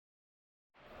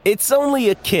It's only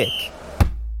a kick,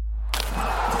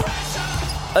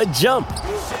 a jump,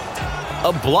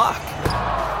 a block.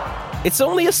 It's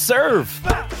only a serve.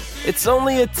 It's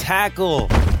only a tackle,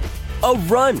 a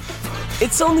run.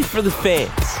 It's only for the fans.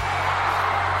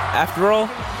 After all,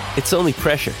 it's only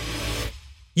pressure.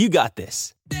 You got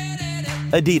this.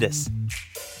 Adidas.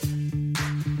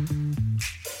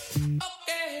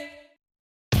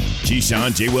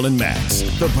 Keyshawn, J. Will, and Max,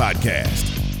 the podcast.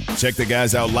 Check the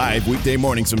guys out live weekday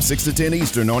mornings from 6 to 10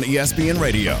 Eastern on ESPN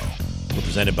Radio. We're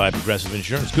presented by Progressive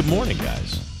Insurance. Good morning,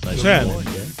 guys. What's happening?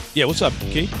 Yeah, what's up,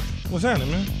 Key? What's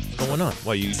happening, man? What's going on?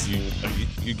 Well, you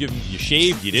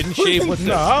shaved? You didn't shave? What's No,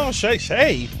 this? I don't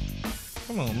shave.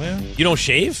 Come on, man. You don't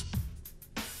shave?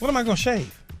 What am I going to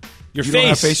shave? Your You face. don't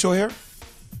have facial hair?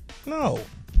 No.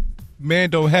 Man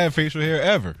don't have facial hair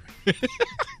ever.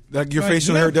 Like your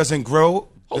facial hair doesn't grow?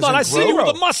 Hold on, I see you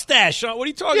with a mustache. What are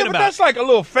you talking Yeah, but about? that's like a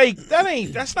little fake.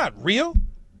 That's not real.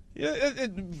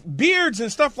 Beards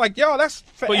and stuff like y'all, that's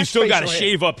But you still got to facial hair.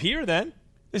 shave up here then.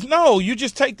 No, you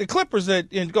just take the clippers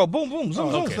and go boom, boom,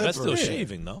 zoom, zoom. Okay, that's still Yeah.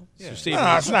 shaving, though. Yeah. So shaving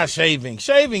No, it's not shaving.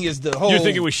 Shaving is the whole. You're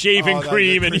thinking with shaving Oh,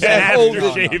 cream and that whole-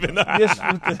 after shaving.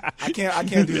 I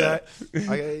can't do that.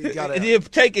 You gotta, And then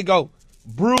take it, go,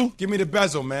 brew. give me the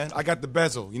bezel, man. I got the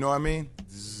bezel. You know what I mean?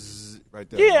 Zzz, right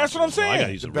there. Yeah, that's what I'm I got to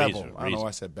saying. use The a bevel. razor. I don't know why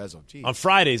I said bezel. Jeez. On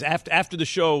Fridays, after the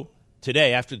show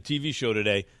today, after the TV show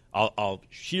today, I'll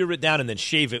shear it down and then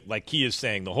shave it like Key is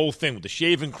saying, the whole thing with the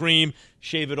shaving cream,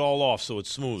 shave it all off so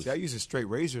it's smooth. See, I use a straight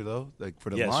razor, though, like for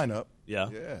the Yes. lineup. Yeah.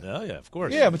 Yeah. Yeah, of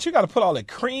course. Yeah, but you got to put all that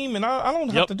cream, and I don't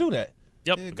have Yep. to do that.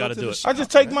 Yep, Yeah, go got to to do the it. shop. I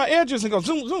just take man. my edges and go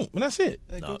zoom, zoom, and that's it.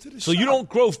 Hey, go to the So you shop. don't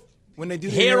grow when they do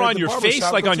the hair at on the your barber face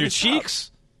shop, like go on to your the shop.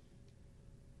 cheeks?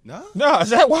 No. No,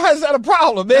 why is that a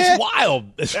problem, man? That's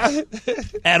wild.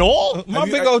 At all? My Have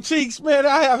you- big old cheeks, man,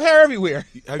 I have hair everywhere.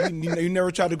 Have you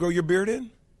never tried to grow your beard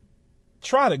in?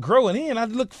 Try to grow it in,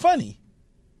 I'd look funny.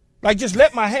 Like, just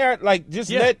let my hair, let.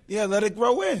 Yeah, let it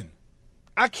grow in.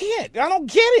 I can't. I don't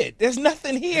get it. There's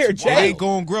nothing here, He Jay. ain't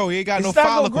gonna grow. He ain't got It's no not gonna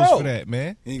follicles grow. for that,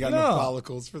 man. You ain't got No. no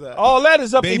follicles for that. All that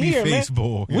is up Baby in here, face man.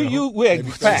 boy, We you know.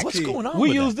 use facts. What's going on We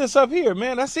with use that? this up here,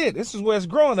 man. That's it. This is where it's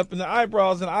growing up in the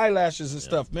eyebrows and eyelashes and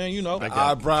stuff, man. You know. The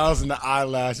eyebrows and the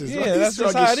eyelashes. Yeah, Why you that's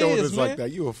shrug just your how it shoulders is, like man.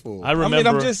 that. You a fool. I remember.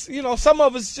 I'm just, some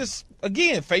of us just,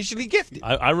 again, facially gifted.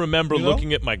 I remember You know?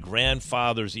 looking at my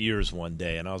grandfather's ears one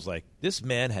day, and I was like, this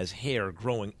man has hair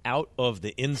growing out of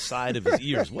the inside of his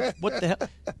ears. What the hell?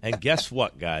 And guess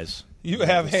what, guys? You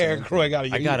have hair growing out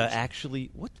of your I got to ears.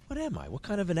 actually, what am I? What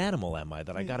kind of an animal am I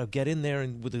that I got to get in there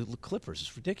and with the clippers?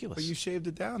 It's ridiculous. But you shaved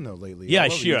it down though lately. Yeah, I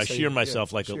All over you shear say-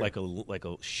 myself yeah, like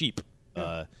a sheep,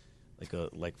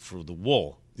 like for the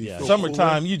wool. Yeah. feel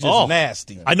Summertime, you just Oh.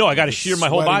 nasty. I know I got to shear my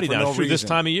whole Sweating body for down no through this reason.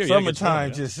 time of year. Yeah, it gets Summertime,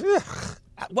 warm, just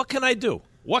yeah. What can I do?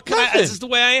 What can Nothing. I? This is the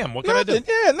way I am. What can I do?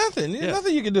 nothing. Yeah, nothing. Yeah.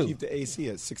 Nothing you can do. Keep the AC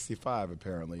at 65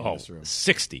 apparently in Oh, this room.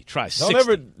 60. Try Don't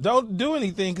 60. don't do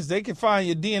anything because they can find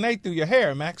your DNA through your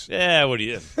hair, Max. Yeah, what do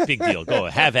you? Big deal. Go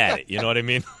have at it. You know what I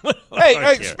mean? I Hey, don't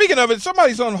hey, care. speaking of it,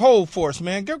 somebody's on hold for us,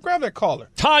 man. Go grab that caller.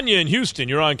 Tanya in Houston,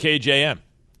 you're on KJM.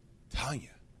 Tanya.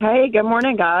 Hey, good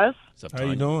morning, guys. What's up, How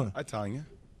you Tanya? doing? Hi, Tanya.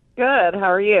 Good.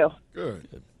 How are you? Good.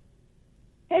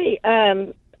 Hey,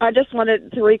 I just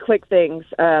wanted 3 quick things.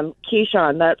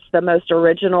 Keyshawn, that's the most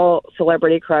original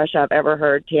celebrity crush I've ever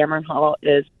heard. Tamron Hall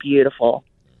is beautiful.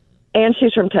 And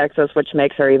she's from Texas, which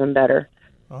makes her even better.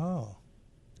 Oh.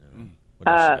 What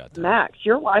else you got, Tanya? Max,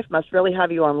 your wife must really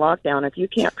have you on lockdown if you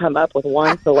can't come up with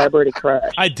one celebrity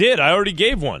crush. I did. I already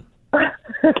gave one.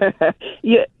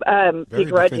 You, Very defensive,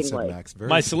 begrudgingly. Max. Very,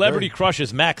 My celebrity very- crush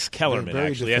is Max Kellerman,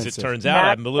 very actually. As it defensive. turns out,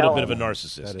 Max I'm a little bit of a Kellerman.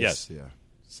 narcissist. That is, Yes. yeah.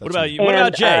 What about you? What And,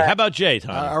 about Jay? How about Jay, I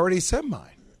Tanya? already said mine.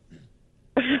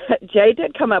 Jay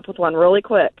did come up with one really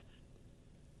quick.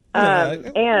 Yeah,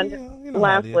 And you know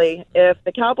how it is. lastly, if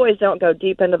the Cowboys don't go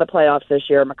deep into the playoffs this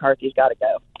year, McCarthy's got to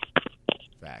go.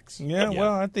 Facts. Yeah,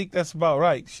 well, I think that's about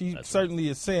right. She certainly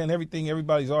is saying everything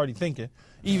everybody's already thinking.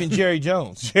 Even Jerry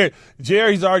Jones.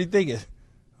 Jerry's already thinking,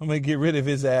 I'm going to get rid of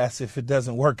his ass if it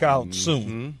doesn't work out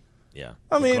soon. Yeah.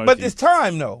 I mean, but McCarthy. it's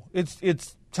time, though.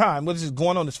 It's time. What is this,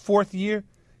 going on his 4th year?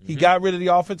 He got rid of the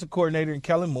offensive coordinator in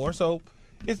Kellen Moore, so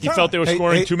it's He time. felt they were Hey,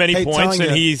 scoring hey, too many hey, points, Tanya.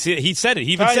 and he said it.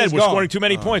 He even Tanya's said, we're gone. scoring too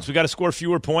many points. We got to score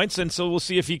fewer points, and so we'll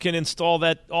see if he can install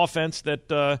that offense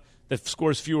that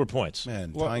scores fewer points.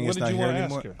 Man, What- Tanya's what did not you here wanna ask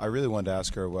anymore. her? I really wanted to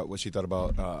ask her what she thought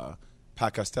about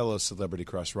Pat Costello's celebrity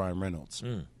crush, Ryan Reynolds.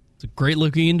 It's a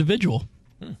great-looking individual.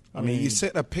 I mean, you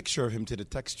sent a picture of him to the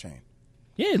text chain.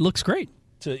 Yeah, it looks great.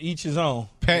 To each his own.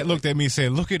 Pat looked at me and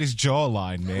said, "Look at his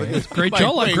jawline, man." Great Like,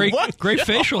 jawline, wait, what? great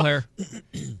facial hair.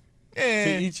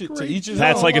 To each his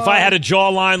Pat's own. like, if I had a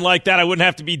jawline like that, I wouldn't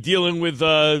have to be dealing with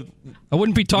I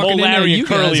wouldn't be talking Mo, to any Larry, of you and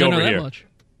Curly guys. I know over that here. much.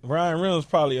 Ryan Reynolds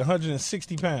probably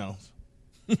 160 pounds.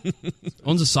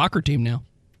 Owns a soccer team now.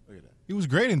 He was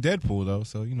great in Deadpool, though,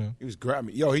 so, you know. He was great. I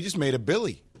mean, he just made a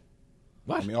Billy.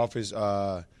 What? I mean, off his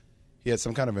he had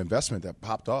some kind of investment that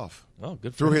popped off Oh,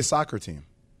 good for through him. his soccer team.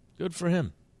 Good for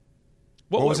him.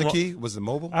 What was went the wrong? key? Was it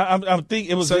mobile? I think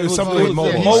it was So it was something it with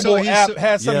was a mobile. mobile He app sold-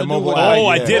 had something to do mobile with app. Oh,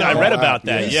 I Yeah. did. I read about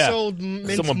Yeah. that. He Yeah. sold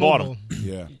Mint Someone bought Mobile.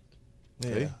 him.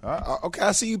 Yeah. Yeah. Okay,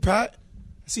 I see you, Pat.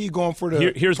 I see you going for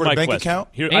the Here's for my the bank question. account.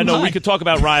 Here, Aim I know high. we could talk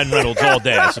about Ryan Reynolds all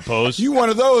day, I suppose. You one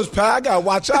of those, Pat. I gotta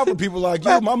watch out for people like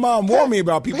you. My mom warned me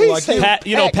about people like you. Pat's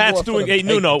going doing for a the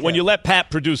Nuno. bank When you account. let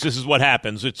Pat produce, this is what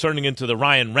happens. It's turning into the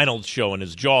Ryan Reynolds show and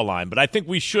his jawline. But I think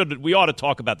we ought to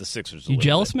talk about the Sixers. You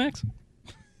jealous, Max?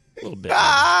 A little bit.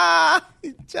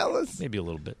 He's jealous. Maybe a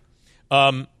little bit.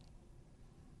 I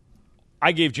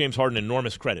gave James Harden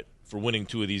enormous credit for winning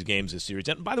 2 of these games this series.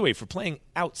 And by the way, for playing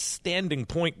outstanding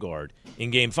point guard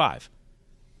in Game 5.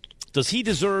 Does he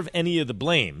deserve any of the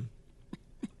blame?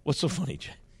 What's so funny,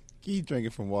 Jay? Keep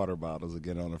drinking from water bottles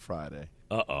again on a Friday.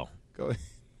 Uh-oh. Go ahead.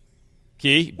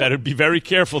 Key, better be very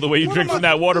careful the way you drink am from I-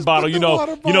 that water just bottle. put You the know,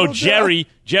 water bottle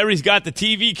Jerry's got the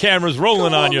TV cameras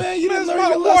rolling on you. Man, you That's didn't my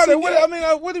learn your water.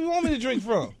 lesson What do you want me to drink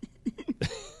from?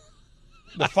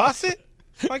 The faucet?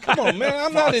 Like, come on, man.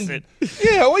 I'm not in. Faucet.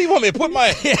 Yeah, what do you want me to put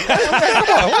my? Come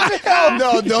on, what the hell?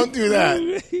 No, don't do that.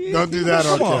 Don't do that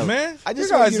on Come on, camera. man. I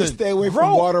just You want guys you to are stay away from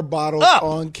grow water bottles up.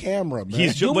 on camera, man.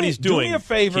 What he's doing. Do me a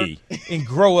favor Key. and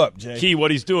grow up, Jay. Key,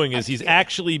 what he's doing is he's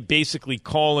actually basically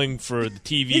calling for the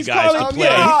TV He's guys calling to I'm play.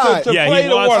 not. to Yeah, play he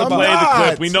the wants water to bottle. play the I'm clip.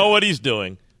 not. We know what he's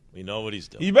doing. We know what he's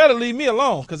doing. You better leave me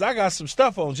alone because I got some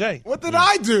stuff on Jay. What did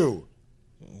I do?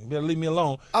 You better leave me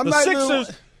alone. I'm not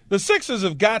The Sixers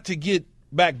have got to get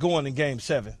back going in Game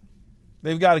 7.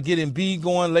 They've got to get Embiid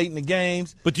going late in the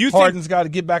games. But do you think- Harden's got to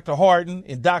get back to Harden,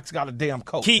 and Doc's got a damn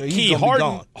coach. so he's Key, gonna be Harden,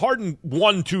 gone. Harden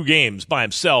won 2 games by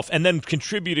himself and then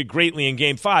contributed greatly in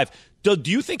Game 5. Do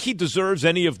you think he deserves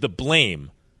any of the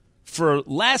blame for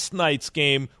last night's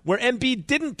game where Embiid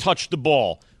didn't touch the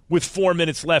ball with 4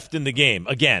 minutes left in the game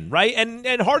again, right?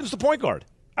 And Harden's the point guard.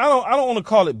 I don't want to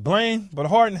call it blame, but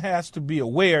Harden has to be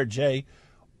aware, Jay,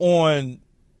 on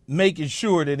making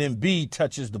sure that Embiid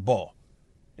touches the ball.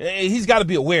 He's got to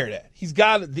be aware of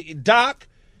that. Doc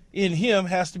in him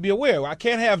has to be aware. I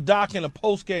can't have Doc in a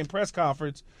post-game press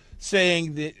conference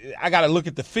saying that I got to look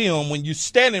at the film when you're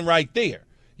standing right there.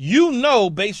 You know,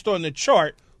 based on the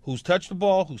chart, who's touched the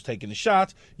ball, who's taking the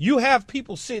shots. You have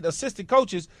people assistant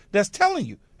coaches that's telling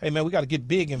you, hey, man, we got to get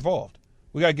big involved.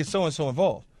 We got to get so-and-so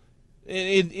involved.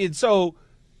 And so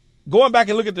going back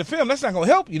and look at the film, that's not going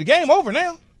to help you. The game over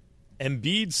now.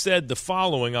 Embiid said the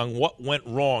following on what went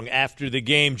wrong after the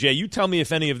game. Jay, you tell me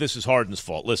if any of this is Harden's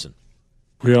fault. Listen.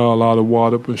 We had a lot of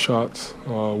wide open shots.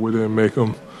 We didn't make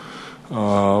them.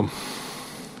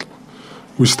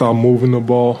 We stopped moving the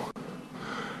ball.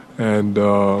 And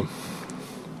I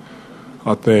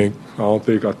don't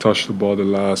think I touched the ball the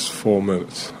last 4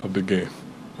 minutes of the game.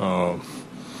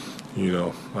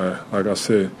 Like I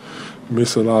said,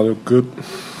 missed a lot of good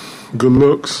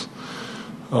looks.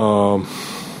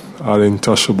 I didn't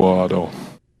touch the ball at all.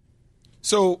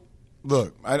 So,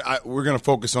 look, we're going to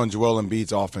focus on Joel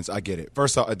Embiid's offense. I get it.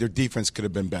 First off, their defense could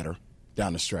have been better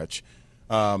down the stretch.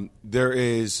 There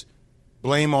is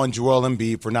blame on Joel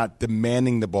Embiid for not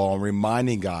demanding the ball and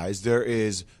reminding guys. There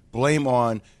is blame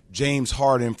on James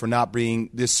Harden for not being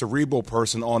this cerebral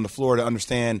person on the floor to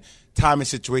understand time and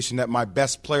situation that my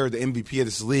best player, the MVP of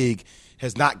this league,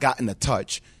 has not gotten a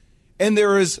touch. And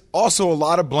there is also a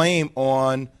lot of blame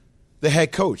on the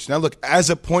head coach. Now, look, as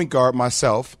a point guard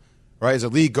myself, right, as a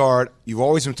lead guard, you've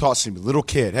always been taught since a little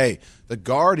kid, hey, the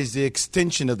guard is the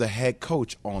extension of the head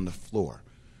coach on the floor,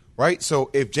 right? So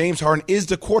if James Harden is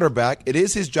the quarterback, it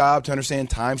is his job to understand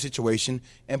time, situation,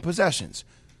 and possessions.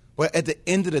 But at the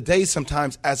end of the day,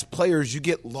 sometimes as players, you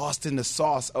get lost in the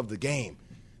sauce of the game.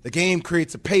 The game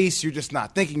creates a pace. You're just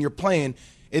not thinking, you're playing.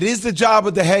 It is the job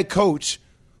of the head coach,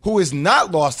 who is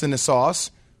not lost in the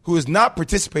sauce, who is not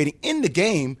participating in the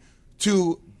game,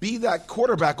 to be that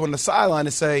quarterback on the sideline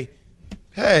and say,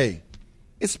 hey,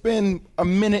 it's been a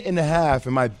minute and a half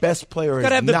and my best player has Got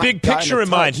to have the not big gotten picture a in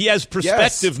mind. touch. He has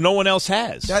perspective Yes. no one else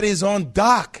has. That is on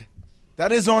Doc.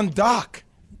 That is on Doc.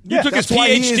 You took his that's why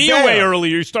he is PhD there. away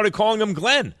earlier. You started calling him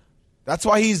Glenn. That's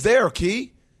why he's there,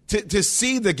 Key, to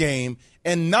see the game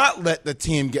and not let the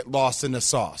team get lost in the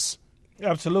sauce.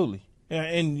 Absolutely.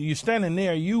 And you standing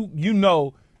there, you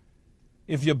know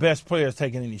if your best player is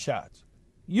taking any shots.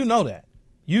 You know that.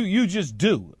 You just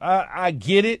do. I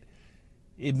get it.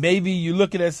 Maybe you're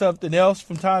looking at something else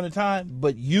from time to time,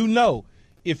 but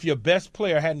if your best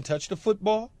player hadn't touched the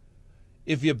football,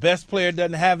 if your best player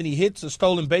doesn't have any hits or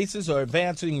stolen bases or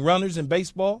advancing runners in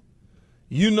baseball,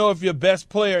 if your best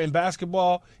player in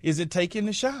basketball isn't taking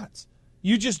the shots.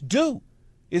 You just do.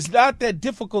 It's not that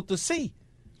difficult to see.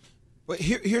 But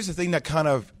here's the thing that kind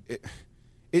of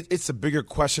it's a bigger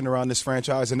question around this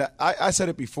franchise, and I said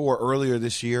it before earlier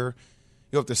this year.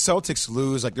 If the Celtics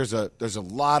lose, there's a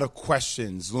lot of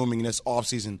questions looming in this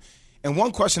offseason. And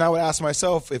one question I would ask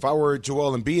myself if I were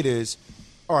Joel Embiid is,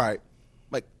 all right,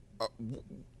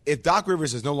 if Doc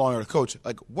Rivers is no longer a coach,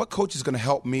 what coach is going to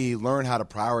help me learn how to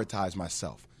prioritize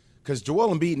myself? Because Joel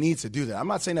Embiid needs to do that. I'm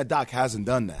not saying that Doc hasn't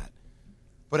done that.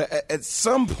 But at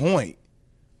some point,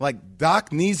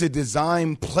 Doc needs to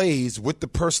design plays with the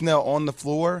personnel on the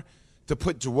floor to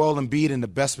put Joel Embiid in the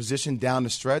best position down the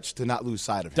stretch to not lose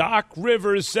sight of him. Doc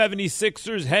Rivers,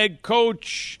 76ers head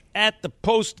coach, at the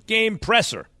post-game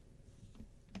presser.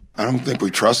 I don't think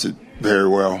we trusted very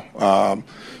well.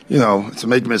 It's a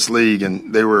make-miss league,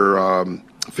 and they were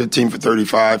 15 for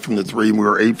 35 from the three, and we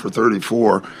were 8 for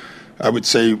 34. I would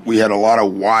say we had a lot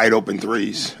of wide-open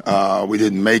threes. We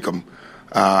didn't make them.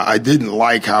 I didn't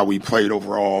like how we played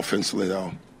overall offensively,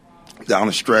 though. Down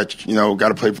the stretch, got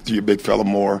to play through your big fella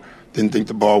more. Didn't think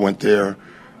the ball went there.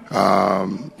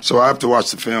 So I have to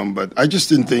watch the film, but I just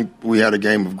didn't think we had a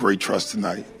game of great trust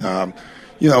tonight.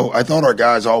 I thought our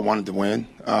guys all wanted to win.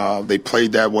 They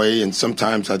played that way, and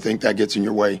sometimes I think that gets in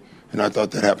your way, and I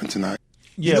thought that happened tonight.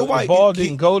 Yeah, the ball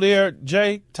didn't go there,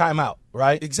 Jay. Timeout,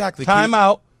 right? Exactly.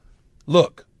 Timeout.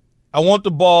 Look, I want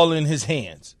the ball in his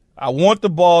hands. I want the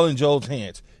ball in Joel's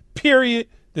hands. Period.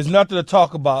 There's nothing to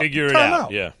talk about. Figure it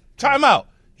out. Yeah. Timeout.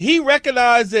 He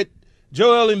recognized that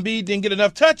Joel Embiid didn't get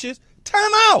enough touches.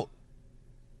 Timeout.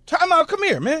 Timeout. Come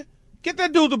here, man. Get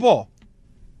that dude the ball.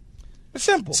 It's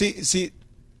simple. See,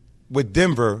 with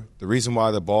Denver, the reason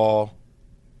why the ball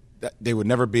they would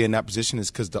never be in that position is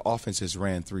because the offenses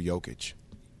ran through Jokic.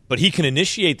 But he can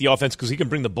initiate the offense because he can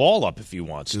bring the ball up if he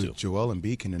wants to. Joel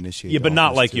Embiid can initiate. Yeah, but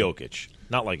not like too. Jokic.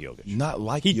 Not like Jokic. Not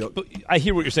like Jokic. I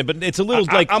hear what you're saying, but it's a little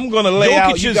I'm going to lay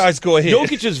out. You guys go ahead.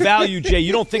 Jokic's value, Jay,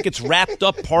 you don't think it's wrapped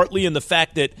up partly in the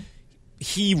fact that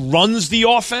he runs the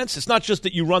offense? It's not just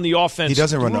that you run the offense. He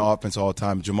doesn't run the offense all the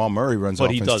time. Jamal Murray runs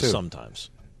but offense too. But he does sometimes.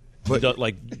 But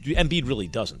Embiid really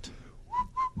doesn't.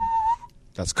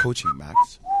 That's coaching,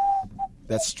 Max.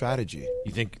 That's strategy.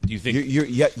 Do you think?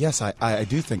 Yes, I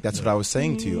do think that's what I was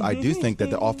saying to you. I do think that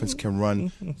the offense can run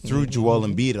through Joel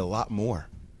Embiid a lot more.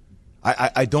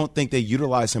 I don't think they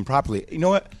utilize him properly. You know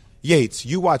what? Yates,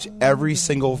 you watch every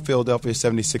single Philadelphia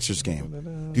 76ers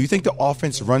game. Do you think the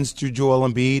offense runs through Joel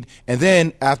Embiid? And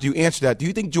then after you answer that, do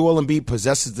you think Joel Embiid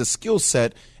possesses the skill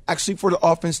set actually for the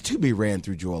offense to be ran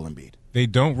through Joel Embiid? They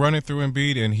don't run it through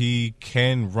Embiid, and he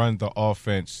can run the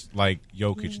offense like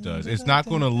Jokic does. It's not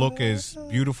going to look as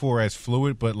beautiful or as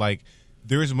fluid, but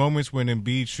there's moments when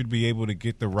Embiid should be able to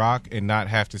get the rock and not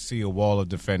have to see a wall of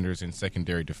defenders and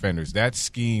secondary defenders. That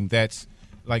scheme, that's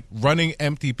running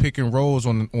empty pick and rolls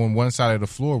on one side of the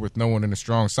floor with no one in the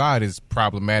strong side is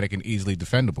problematic and easily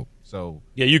defendable. So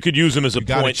yeah, you could use him as a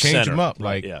point center. Change him up,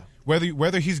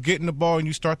 whether he's getting the ball and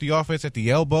you start the offense at the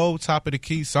elbow, top of the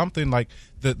key, something like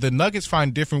the Nuggets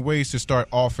find different ways to start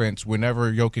offense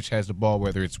whenever Jokic has the ball,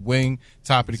 whether it's wing,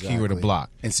 top of the key, or the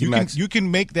block. And you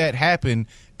can make that happen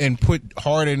and put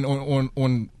Harden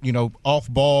on off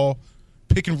ball.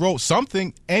 Pick and roll,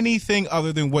 anything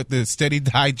other than what the steady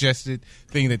digested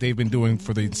thing that they've been doing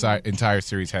for the entire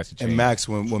series has to change. And Max,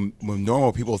 when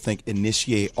normal people think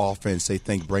initiate offense, they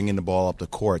think bringing the ball up the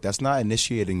court. That's not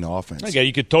initiating the offense. Okay,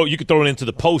 you could throw it into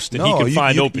the post and he can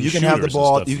find open shooters. You can have the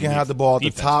ball. You can have the ball at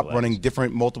the top, wise. running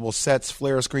different multiple sets,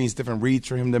 flare screens, different reads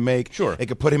for him to make. Sure, it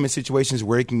could put him in situations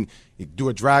where he can do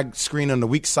a drag screen on the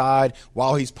weak side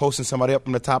while he's posting somebody up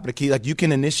from the top of the key. You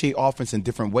can initiate offense in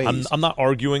different ways. I'm not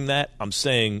arguing that. I'm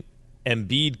saying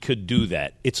Embiid could do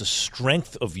that. It's a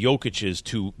strength of Jokic's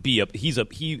to be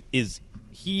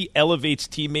he elevates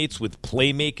teammates with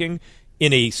playmaking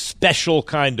in a special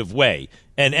kind of way.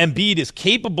 And Embiid is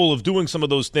capable of doing some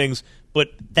of those things, but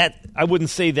that I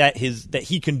wouldn't say that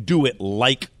he can do it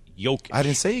like Jokic. I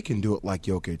didn't say he can do it like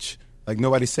Jokic.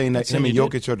 Nobody's saying that him and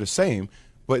Jokic are the same.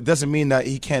 But it doesn't mean that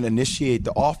he can't initiate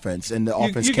the offense, and the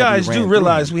offense you can't guys be ran do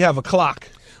realize we have a clock.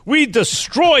 We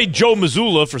destroyed Joe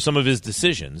Mazzulla for some of his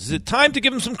decisions. Is it time to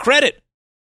give him some credit?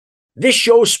 This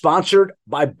show is sponsored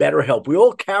by BetterHelp. We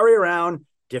all carry around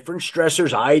different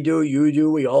stressors. I do, you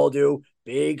do, we all do,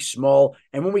 big, small.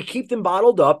 And when we keep them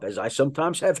bottled up, as I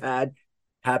sometimes have had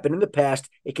happen in the past,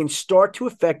 it can start to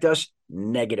affect us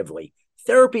negatively.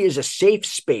 Therapy is a safe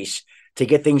space to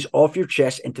get things off your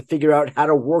chest and to figure out how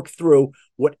to work through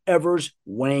whatever's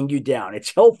weighing you down.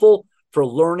 It's helpful for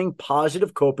learning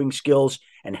positive coping skills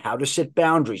and how to set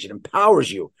boundaries. It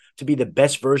empowers you to be the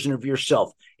best version of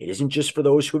yourself. It isn't just for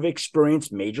those who have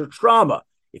experienced major trauma.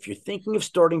 If you're thinking of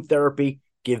starting therapy,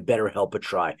 give BetterHelp a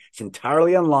try. It's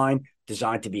entirely online,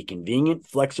 designed to be convenient,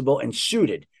 flexible, and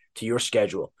suited to your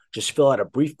schedule. Just fill out a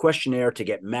brief questionnaire to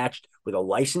get matched with a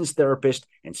licensed therapist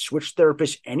and switch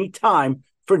therapists anytime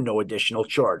for no additional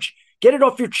charge. Get it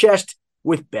off your chest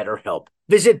with BetterHelp.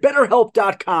 Visit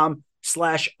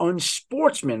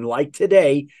BetterHelp.com/unsportsmanlike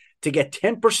today to get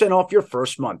 10% off your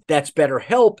first month. That's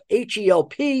BetterHelp,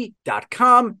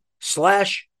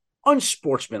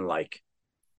 HELP.com/unsportsmanlike.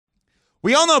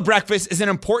 We all know breakfast is an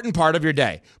important part of your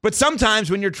day, but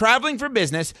sometimes when you're traveling for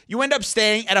business, you end up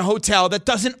staying at a hotel that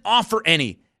doesn't offer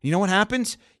any. You know what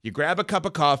happens? You grab a cup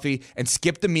of coffee and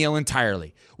skip the meal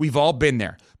entirely. We've all been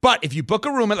there. But if you book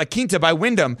a room at La Quinta by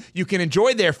Wyndham, you can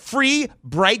enjoy their free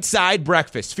Bright Side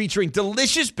breakfast featuring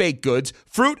delicious baked goods,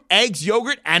 fruit, eggs,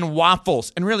 yogurt, and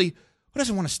waffles. And really, who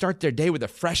doesn't want to start their day with a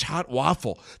fresh, hot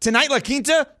waffle? Tonight, La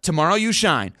Quinta, tomorrow you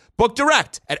shine. Book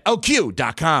direct at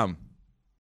LQ.com.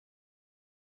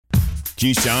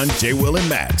 Keyshawn, J. Will, and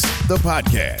Max, the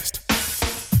podcast.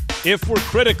 If we're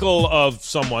critical of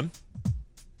someone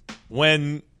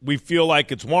when we feel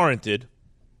like it's warranted,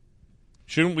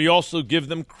 shouldn't we also give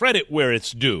them credit where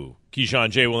it's due?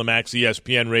 Keyshawn, J. Will, and Max,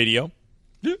 ESPN Radio.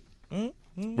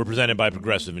 We're presented by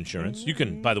Progressive Insurance. You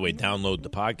can, by the way, download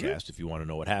the podcast if you want to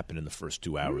know what happened in the first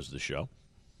 2 hours of the show.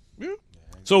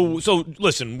 So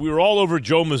listen, we were all over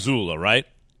Joe Mazzulla, right?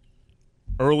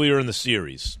 Earlier in the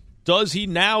series. Does he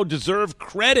now deserve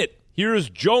credit? Here's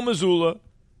Joe Mazzulla,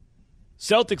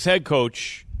 Celtics head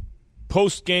coach,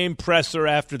 post-game presser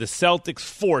after the Celtics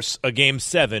force a Game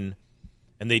 7,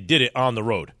 and they did it on the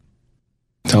road.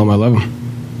 Tell him I love him.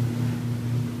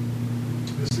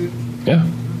 That's it? Yeah.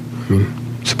 I mean,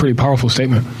 it's a pretty powerful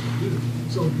statement.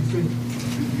 So you think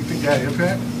that had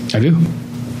impact? I do.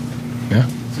 Yeah.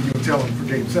 So you'll tell him for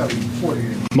Game 7 before the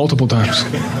game? Multiple times.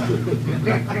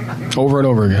 Over and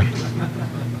over again.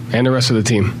 And the rest of the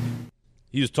team.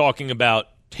 He was talking about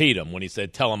Tatum when he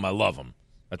said, tell him I love him.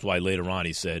 That's why later on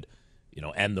he said,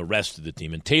 and the rest of the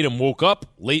team. And Tatum woke up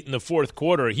late in the fourth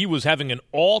quarter. He was having an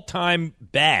all-time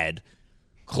bad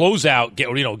closeout,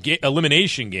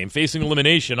 elimination game, facing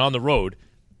elimination on the road.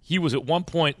 He was at one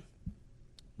point,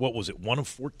 1 of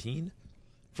 14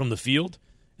 from the field?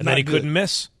 And then he couldn't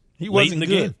miss. He late in wasn't the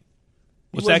good. game.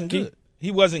 What's that, Key?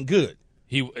 He wasn't good.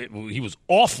 He was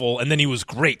awful, and then he was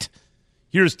great.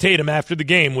 Here's Tatum after the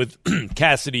game with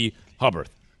Cassidy Hubbard.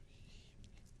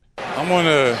 I'm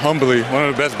humbly one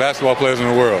of the best basketball players in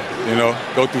the world.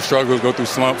 Go through struggles, go through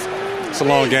slumps. It's a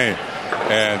long game.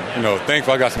 And,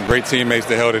 thankfully I got some great teammates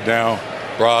that held it down.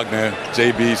 Brogdon,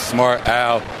 JB, Smart,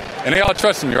 Al. And they all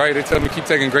trust me, right? They tell me keep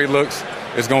taking great looks.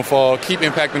 It's going to fall. Keep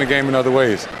impacting the game in other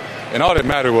ways. And all that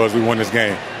mattered was we won this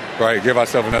game, right? Give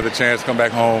ourselves another chance, come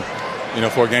back home,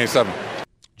 for Game 7.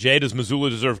 Jay, does Mazzulla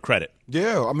deserve credit?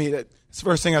 Yeah, I mean, it's the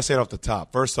first thing I said off the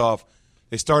top. First off,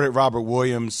 they started Robert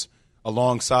Williams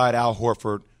alongside Al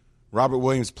Horford. Robert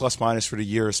Williams plus-minus for the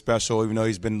year is special, even though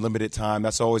he's been limited time.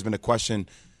 That's always been a question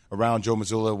around Joe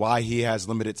Mazzulla, why he has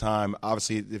limited time.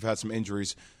 Obviously, they've had some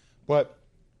injuries. But,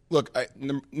 look,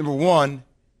 number one,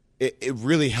 it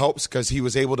really helps because he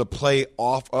was able to play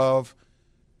off of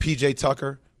P.J.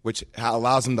 Tucker, which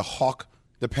allows him to hawk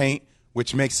the paint,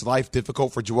 which makes life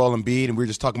difficult for Joel Embiid. And we were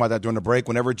just talking about that during the break.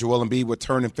 Whenever Joel Embiid would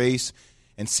turn and face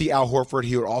and see Al Horford,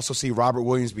 he would also see Robert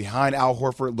Williams behind Al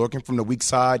Horford looking from the weak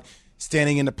side,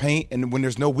 standing in the paint. And when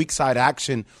there's no weak side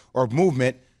action or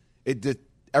movement,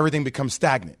 everything becomes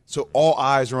stagnant. So all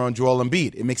eyes are on Joel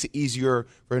Embiid. It makes it easier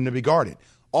for him to be guarded.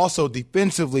 Also,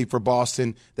 defensively for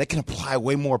Boston, they can apply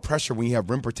way more pressure when you have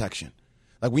rim protection.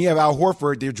 Like when you have Al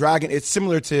Horford, they're dragging. It's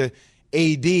similar to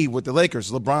AD with the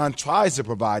Lakers. LeBron tries to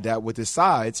provide that with his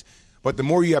sides, but the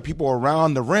more you have people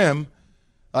around the rim,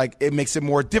 like it makes it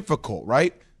more difficult,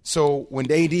 right? So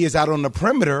when AD is out on the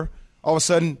perimeter, all of a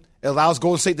sudden it allows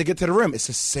Golden State to get to the rim. It's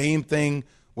the same thing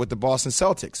with the Boston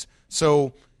Celtics.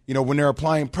 So, when they're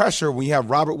applying pressure, when you have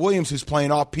Robert Williams who's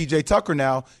playing off P.J. Tucker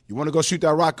now, you want to go shoot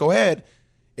that rock, go ahead.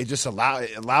 It just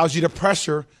allows you to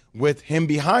pressure with him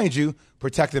behind you,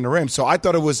 protecting the rim. So I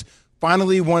thought it was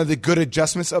finally one of the good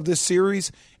adjustments of this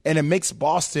series, and it makes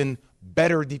Boston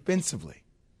better defensively,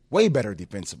 way better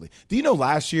defensively. Do you know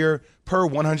last year, per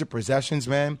 100 possessions,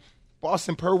 man,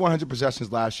 Boston per 100 possessions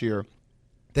last year,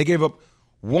 they gave up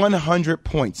 100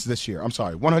 points this year.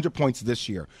 100 points this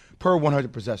year per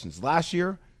 100 possessions. Last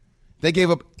year, they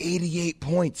gave up 88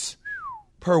 points.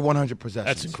 per 100 possessions.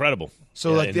 That's incredible.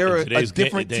 So, Yeah, like, they're in a today's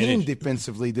different day and team age.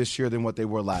 defensively this year than what they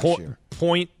were last year.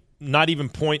 Not even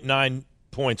 0.9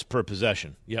 points per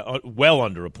possession. Yeah, well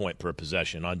under a point per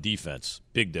possession on defense.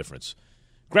 Big difference.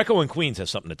 Greco in Queens has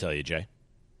something to tell you, Jay.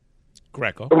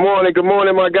 Greco. Good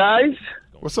morning, my guys.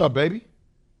 What's up, baby?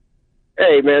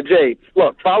 Hey, man, Jay,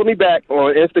 look, follow me back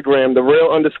on Instagram,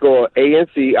 @ANCINTGRECCO.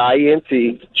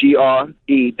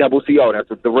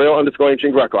 That's the real _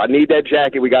 Ancient Greco. I need that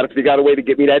jacket. We got to figure out a way to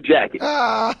get me that jacket.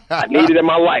 I need it in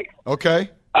my life. Okay.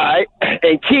 All right.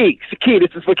 And Key,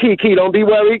 this is for Key. Key, don't be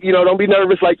worried. Don't be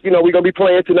nervous. Like, we're going to be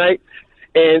playing tonight.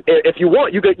 And if you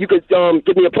want, you could give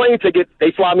me a plane ticket.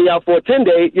 They fly me out for a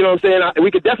 10-day. You know what I'm saying? We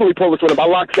could definitely pull this one up. I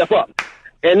lock stuff up.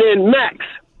 And then Max.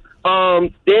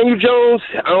 Daniel Jones,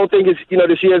 I don't think this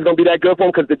year is going to be that good for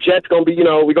him because the Jets going to be,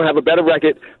 we're going to have a better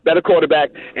record, better quarterback,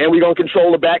 and we're going to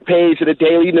control the back page of the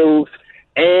Daily News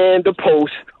and the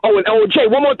Post. Oh, Jay,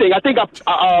 one more thing. I think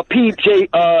I peeved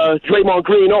Draymond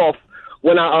Green off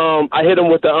when I hit him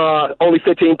with the only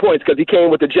 15 points because he came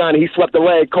with the Johnny. He swept the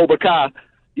leg, Cobra Kai,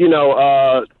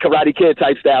 Karate Kid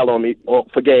type style on me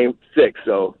for Game 6.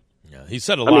 So yeah, he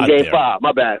said a lot Game there. 5,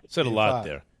 my bad. Said a lot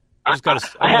there. I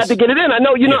had to get it in. I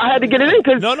know, I had to get it in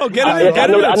because get it in. I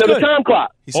know the time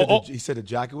clock. He said the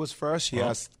jacket was fresh. He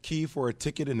asked Key for a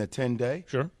ticket in a 10-day.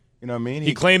 Sure. You know what I mean?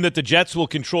 He claimed that the Jets will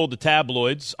control the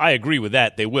tabloids. I agree with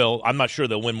that. They will. I'm not sure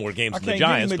they'll win more games than the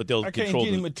Giants, but they'll control the tabloids. I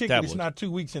can't get him a ticket. It's not 2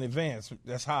 weeks in advance.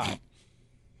 That's high.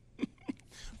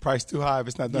 Price too high if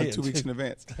it's not done 2 weeks in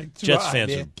advance. Jets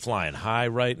fans are flying high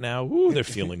right now. Ooh, they're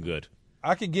feeling good.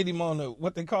 I could get him on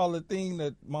what they call the thing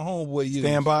that my homeboy uses.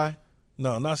 Standby?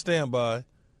 No, not standby.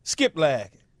 Skip lag.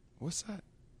 What's that?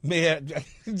 Man,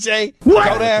 Jay,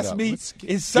 don't ask me.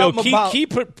 It's something about...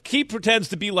 Key pretends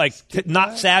to be like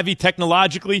not savvy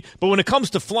technologically, but when it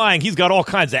comes to flying, he's got all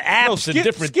kinds of apps and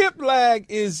different... Skip lag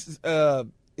is, I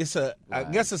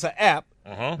guess it's an app.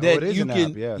 That it is an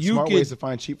app, yeah. Smart ways to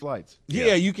find cheap flights.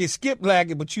 Yeah, you can skip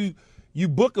lag it, but you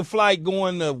book a flight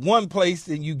going to one place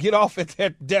and you get off at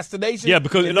that destination. Yeah,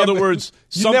 because in other words,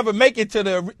 you never make it to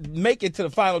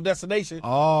the final destination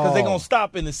because they're gonna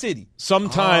stop in the city.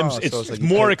 Sometimes it's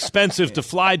more expensive to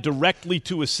fly directly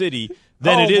to a city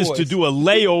than it is to do a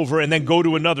layover and then go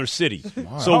to another city.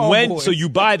 So you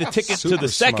buy the ticket to the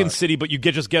second city, but you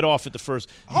just get off at the first.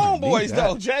 Homeboys,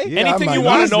 though, Jay. Yeah, anything you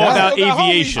want to know about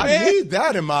aviation? I need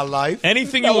that in my life.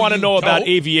 Anything you want to know about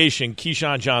aviation,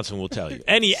 Keyshawn Johnson will tell you.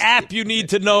 Any app you need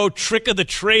to know, trick of the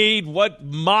trade, what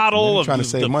model of trying to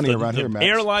save money around here, Max.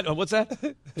 Airline? What's that?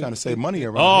 Trying to save money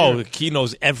around here. Key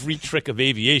knows every trick of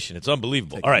aviation. It's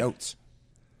unbelievable. Take All right. notes.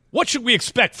 What should we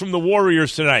expect from the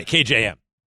Warriors tonight, KJM?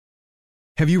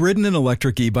 Have you ridden an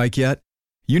electric e-bike yet?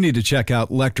 You need to check out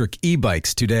Lectric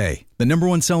E-Bikes today, the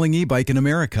 #1 selling e-bike in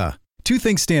America. Two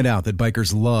things stand out that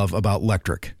bikers love about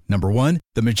Lectric. Number one,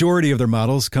 the majority of their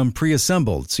models come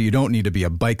pre-assembled, so you don't need to be a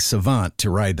bike savant to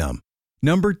ride them.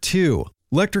 Number two,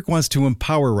 Lectric wants to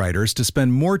empower riders to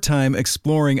spend more time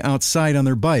exploring outside on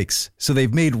their bikes, so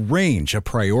they've made range a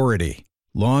priority.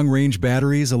 Long-range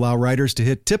batteries allow riders to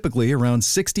hit typically around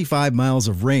 65 miles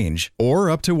of range or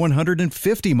up to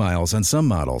 150 miles on some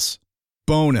models.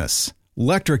 Bonus,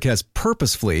 Lectric has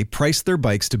purposefully priced their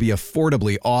bikes to be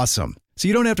affordably awesome, so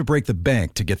you don't have to break the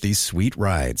bank to get these sweet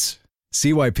rides.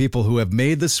 See why people who have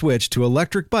made the switch to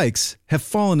electric bikes have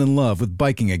fallen in love with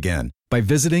biking again by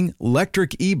visiting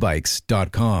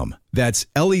lectricebikes.com. That's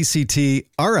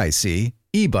LECTRIC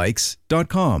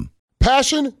ebikes.com.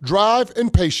 Passion, drive,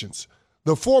 and patience.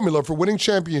 The formula for winning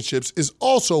championships is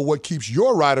also what keeps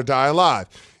your ride or die alive.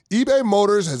 eBay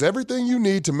Motors has everything you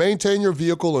need to maintain your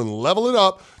vehicle and level it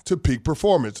up to peak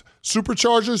performance.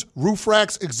 Superchargers, roof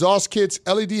racks, exhaust kits,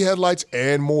 LED headlights,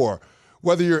 and more.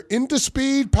 Whether you're into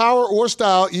speed, power, or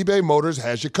style, eBay Motors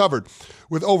has you covered.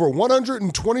 With over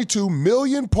 122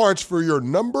 million parts for your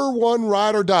number one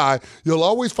ride or die, you'll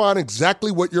always find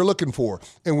exactly what you're looking for.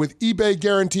 And with eBay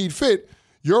Guaranteed Fit,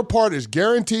 your part is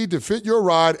guaranteed to fit your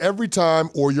ride every time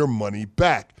or your money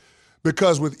back.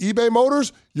 Because with eBay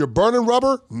Motors, you're burning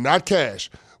rubber, not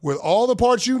cash. With all the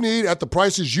parts you need at the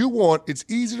prices you want, it's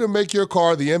easy to make your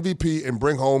car the MVP and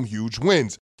bring home huge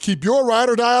wins. Keep your ride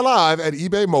or die alive at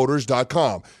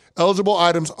ebaymotors.com. Eligible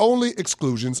items only.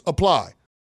 Exclusions apply.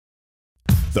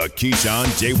 The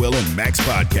Keyshawn, J. Will, and Max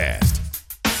podcast.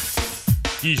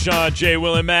 Keyshawn, J.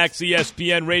 Will, and Max,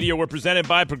 ESPN Radio. We're presented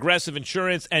by Progressive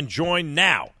Insurance and joined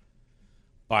now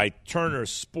by Turner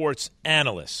sports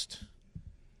analyst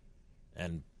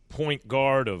and point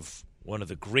guard of one of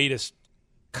the greatest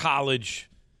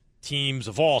college teams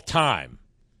of all time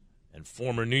and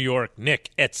former New York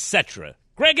Knick, etc.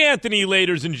 Greg Anthony,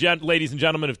 ladies and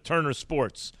gentlemen of Turner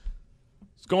Sports.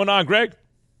 What's going on, Greg?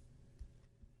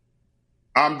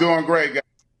 I'm doing great, guys.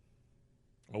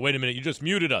 Oh, wait a minute. You just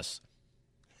muted us.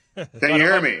 Can you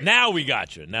hear me? Now we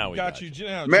got you. Now we got you.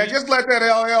 Man, just let that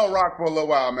LL rock for a little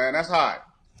while, man. That's hot.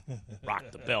 Rock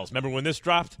the bells. Remember when this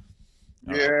dropped?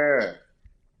 Yeah.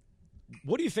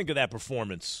 What do you think of that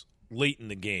performance late in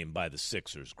the game by the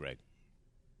Sixers, Greg?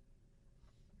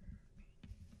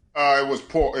 It was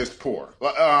poor. It's poor.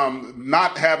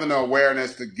 Not having the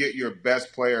awareness to get your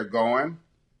best player going.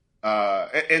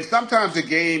 And sometimes the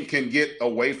game can get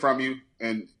away from you,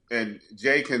 and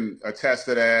Jay can attest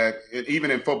to that.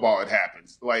 Even in football, it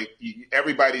happens. Like,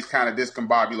 everybody's kind of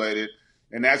discombobulated,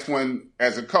 and that's when,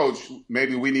 as a coach,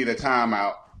 maybe we need a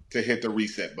timeout to hit the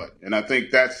reset button. And I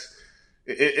think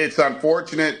it's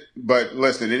unfortunate, but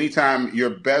listen, anytime your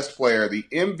best player, the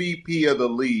MVP of the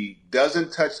league,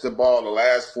 doesn't touch the ball the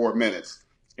last 4 minutes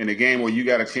in a game where you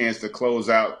got a chance to close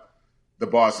out the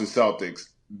Boston Celtics,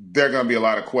 there are going to be a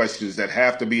lot of questions that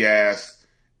have to be asked,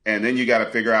 and then you got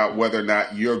to figure out whether or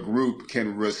not your group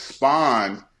can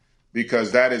respond,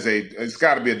 because it's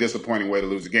got to be a disappointing way to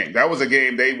lose a game. That was a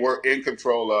game they were in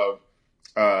control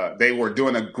of. They were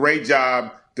doing a great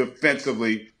job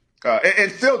defensively,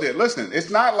 and still did. Listen, it's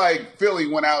not like Philly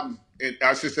went out,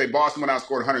 Boston went out and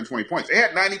scored 120 points. They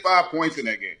had 95 points in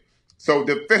that game. So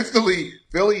defensively,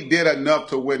 Philly did enough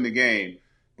to win the game,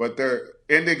 but their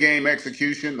end-of-game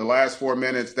execution, the last 4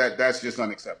 minutes, that's just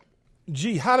unacceptable.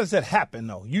 Gee, how does that happen,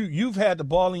 though? You've had the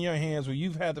ball in your hands where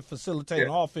you've had to facilitate an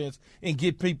offense and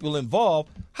get people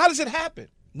involved. How does it happen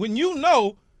when you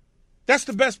know that's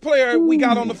the best player we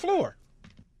got on the floor?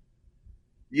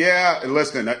 Yeah,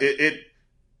 listen,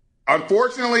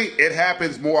 unfortunately, it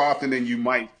happens more often than you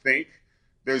might think.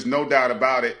 There's no doubt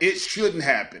about it. It shouldn't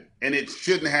happen, and it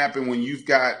shouldn't happen when you've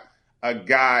got a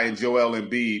guy in Joel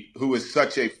Embiid who is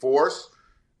such a force.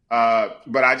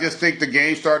 But I just think the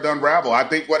game started to unravel. I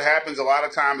think what happens a lot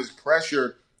of times is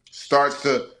pressure starts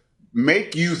to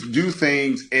make you do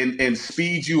things and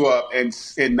speed you up and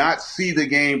not see the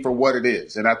game for what it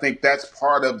is. And I think that's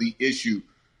part of the issue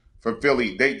for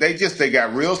Philly. They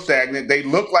got real stagnant. They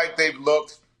look like they've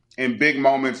looked in big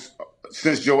moments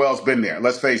since Joel's been there.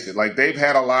 Let's face it. Like, they've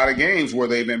had a lot of games where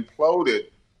they've imploded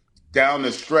down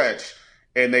the stretch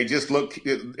and they just look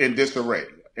in disarray.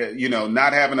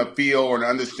 Not having a feel or an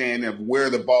understanding of where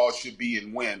the ball should be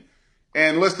and when.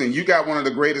 And listen, you got one of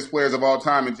the greatest players of all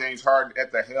time in James Harden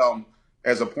at the helm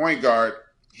as a point guard.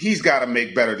 He's got to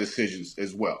make better decisions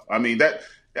as well. I mean,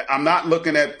 I'm not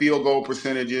looking at field goal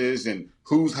percentages and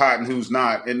who's hot and who's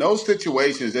not. In those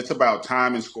situations, it's about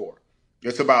time and score.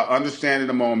 It's about understanding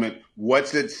the moment,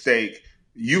 what's at stake.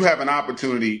 You have an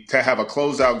opportunity to have a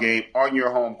closeout game on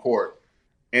your home court,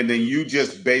 and then you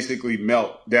just basically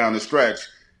melt down the stretch.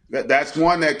 That's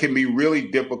one that can be really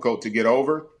difficult to get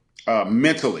over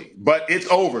mentally. But it's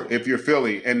over if you're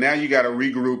Philly, and now you got to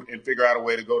regroup and figure out a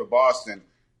way to go to Boston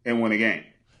and win a game.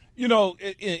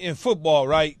 In football,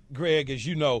 right, Greg, as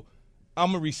you know,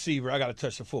 I'm a receiver. I got to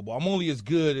touch the football. I'm only as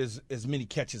good as many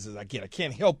catches as I get. I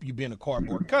can't help you being a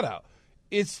cardboard cutout.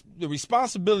 It's the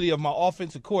responsibility of my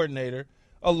offensive coordinator,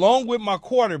 along with my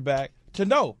quarterback, to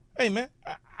know, hey, man,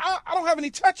 I don't have any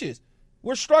touches.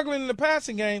 We're struggling in the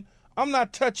passing game. I'm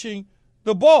not touching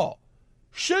the ball.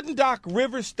 Shouldn't Doc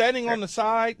Rivers, standing on the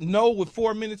side, know with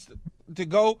 4 minutes to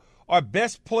go, our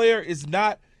best player is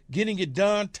not getting it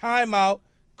done? Timeout,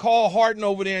 call Harden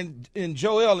over there and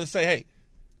Joel and say, hey,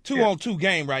 2-on-2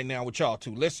 game right now with y'all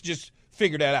two. Let's just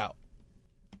figure that out.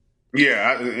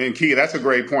 Yeah, and Key, that's a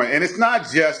great point. And it's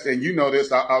not just, and you know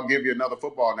this, I'll give you another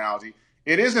football analogy.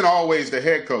 It isn't always the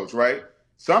head coach, right?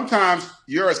 Sometimes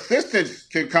your assistants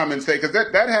can come and say, because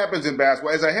that happens in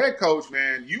basketball. As a head coach,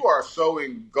 man, you are so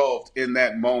engulfed in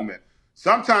that moment.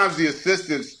 Sometimes the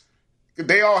assistants,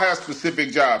 they all have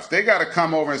specific jobs. They got to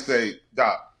come over and say,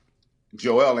 Doc,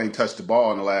 Joel ain't touched the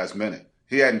ball in the last minute.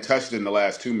 He hadn't touched it in the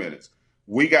last 2 minutes.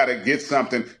 We got to get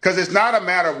something, because it's not a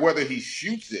matter of whether he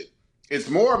shoots it. It's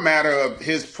more a matter of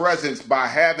his presence by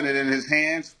having it in his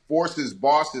hands, forces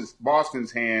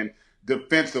Boston's hand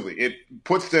defensively. It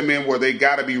puts them in where they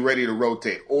got to be ready to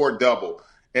rotate or double.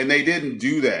 And they didn't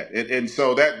do that. And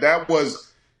so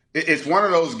it's one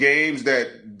of those games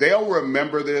that they'll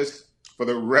remember this for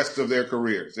the rest of their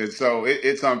careers. And so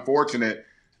it's unfortunate.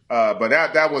 But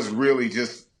that was really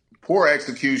just poor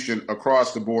execution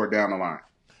across the board down the line.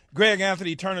 Greg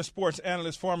Anthony, Turner Sports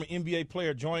analyst, former NBA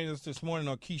player, joining us this morning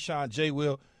on Keyshawn, J.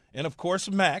 Will, and, of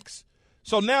course, Max.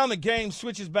 So now the game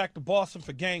switches back to Boston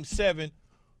for Game 7.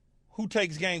 Who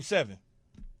takes Game 7?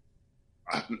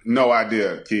 No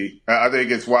idea, Key. I think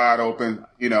it's wide open.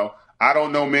 I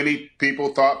don't know many people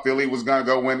thought Philly was going to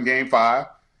go win Game 5,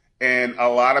 and a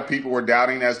lot of people were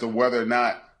doubting as to whether or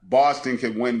not Boston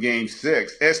could win Game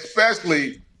 6,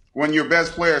 especially when your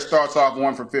best player starts off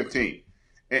 1 for 15.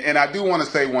 And I do want to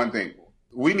say one thing.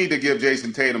 We need to give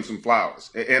Jason Tatum some flowers.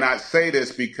 And I say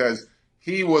this because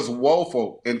he was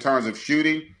woeful in terms of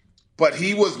shooting, but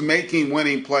he was making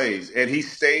winning plays, and he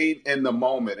stayed in the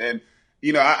moment. And,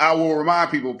 you know, I will remind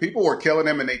people were killing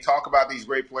him, and they talk about these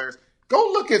great players. Go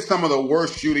look at some of the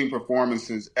worst shooting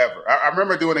performances ever. I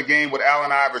remember doing a game with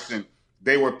Allen Iverson.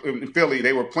 They were in Philly.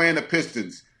 They were playing the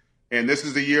Pistons, and this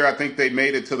is the year I think they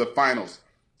made it to the finals.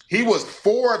 He was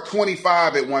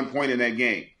 4-25 at one point in that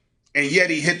game, and yet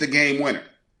he hit the game winner.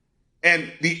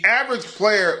 And the average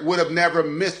player would have never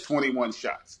missed 21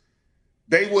 shots.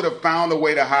 They would have found a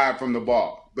way to hide from the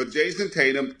ball. But Jason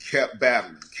Tatum kept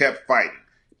battling, kept fighting.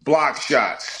 Block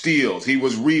shots, steals. He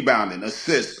was rebounding,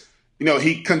 assists. You know,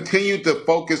 he continued to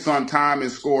focus on time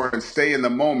and score and stay in the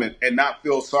moment and not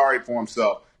feel sorry for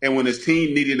himself. And when his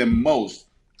team needed him most,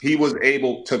 he was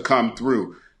able to come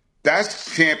through.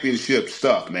 That's championship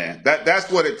stuff, man.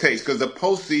 That's what it takes, because the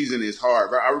postseason is hard.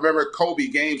 I remember Kobe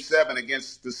Game 7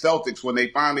 against the Celtics when they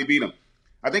finally beat him.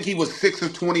 I think he was 6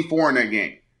 of 24 in that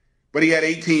game, but he had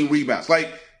 18 rebounds.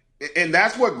 And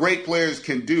that's what great players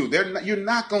can do. You're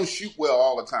not going to shoot well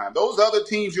all the time. Those other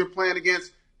teams you're playing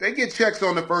against, they get checks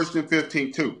on the 1st and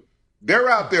 15 too. They're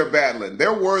out there battling.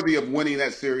 They're worthy of winning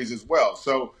that series as well.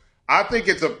 So I think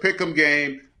it's a pick'em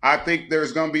game. I think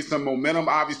there's going to be some momentum,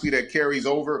 obviously, that carries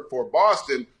over for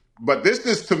Boston. But this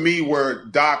is, to me, where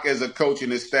Doc, as a coach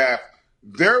and his staff,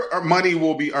 their money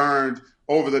will be earned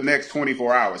over the next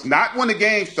 24 hours. Not when the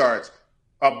game starts,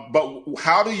 but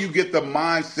how do you get the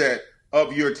mindset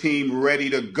of your team ready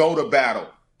to go to battle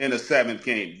in a 7th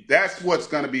game? That's what's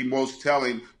going to be most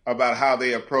telling about how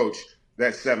they approach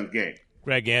that 7th game.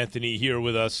 Greg Anthony here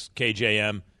with us,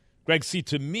 KJM. Greg, see,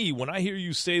 to me, when I hear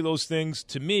you say those things,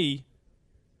 to me,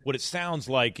 what it sounds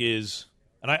like is,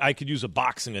 and I could use a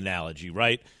boxing analogy,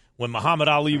 right? When Muhammad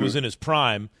Ali was in his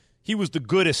prime, he was the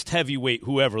goodest heavyweight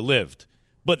who ever lived.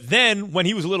 But then when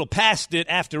he was a little past it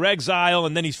after exile,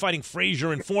 and then he's fighting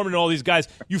Frazier and Foreman and all these guys,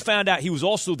 you found out he was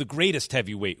also the greatest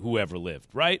heavyweight who ever lived,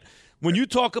 right? When you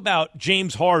talk about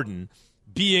James Harden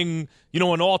being,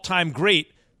 an all-time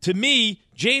great, to me,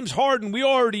 James Harden, we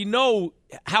already know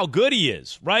how good he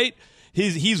is, right?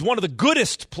 He's one of the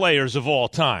goodest players of all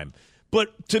time.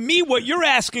 But to me, what you're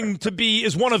asking to be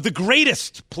is one of the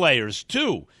greatest players,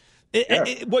 too.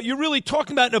 Yeah. What you're really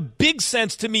talking about in a big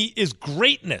sense to me is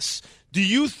greatness. Do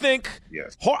you think –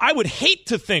 Yes. I would hate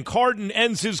to think Harden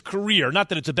ends his career, not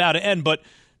that it's about to end, but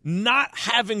not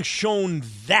having shown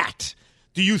that.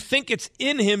 Do you think it's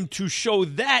in him to show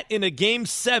that in a Game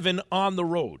 7 on the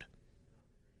road?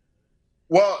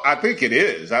 Well, I think it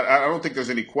is. I don't think there's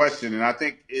any question, and I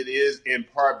think it is in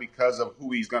part because of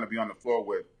who he's going to be on the floor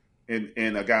with.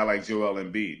 In a guy like Joel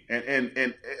Embiid.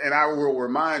 And I will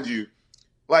remind you,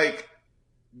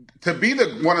 to be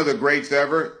one of the greats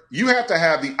ever, you have to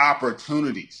have the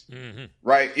opportunities,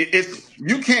 right?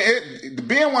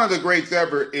 Being one of the greats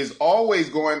ever is always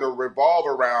going to revolve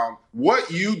around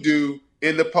what you do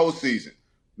in the postseason.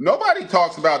 Nobody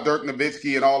talks about Dirk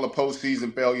Nowitzki and all the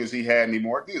postseason failures he had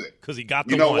anymore, do they? Because he got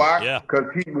the one. You know why? Yeah. Because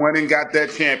he went and got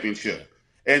that championship.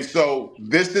 And so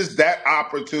this is that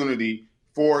opportunity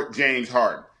for James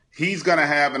Harden. He's going to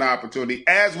have an opportunity,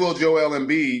 as will Joel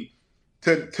Embiid,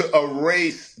 to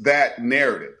erase that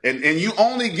narrative. And you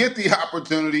only get the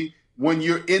opportunity when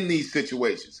you're in these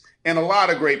situations. And a lot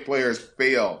of great players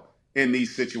fail in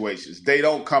these situations. They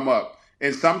don't come up.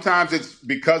 And sometimes it's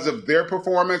because of their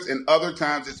performance, and other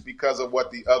times it's because of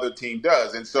what the other team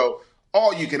does. And so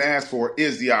all you can ask for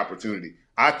is the opportunity.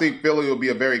 I think Philly will be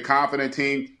a very confident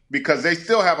team because they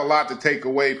still have a lot to take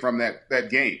away from that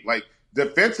game.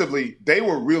 Defensively, they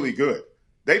were really good.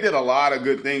 They did a lot of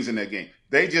good things in that game.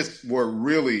 They just were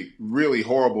really, really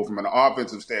horrible from an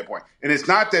offensive standpoint. And it's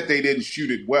not that they didn't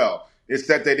shoot it well. It's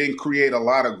that they didn't create a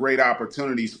lot of great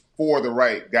opportunities for the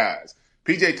right guys.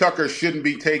 P.J. Tucker shouldn't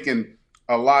be taking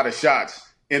a lot of shots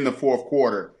in the fourth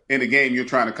quarter in a game you're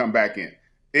trying to come back in.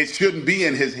 It shouldn't be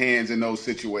in his hands in those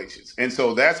situations. And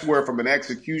so that's where, from an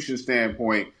execution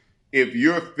standpoint, if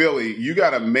you're Philly, you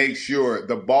got to make sure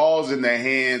the ball's in the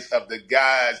hands of the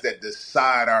guys that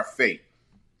decide our fate.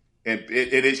 And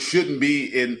it shouldn't be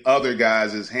in other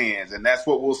guys' hands. And that's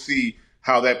what we'll see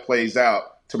how that plays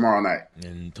out tomorrow night.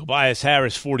 And Tobias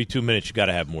Harris, 42 minutes, you got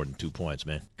to have more than 2 points,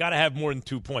 man. Got to have more than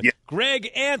 2 points. Yeah.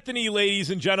 Greg Anthony, ladies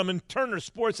and gentlemen, Turner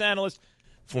sports analyst,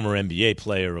 former NBA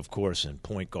player, of course, and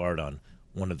point guard on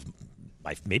one of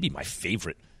maybe my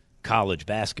favorite college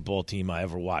basketball team I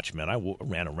ever watched, man. I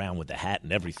ran around with the hat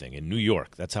and everything in New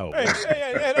York. That's how it was.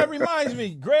 Hey, that reminds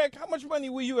me, Greg, how much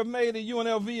money will you have made at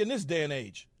UNLV in this day and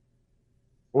age?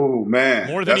 Oh man,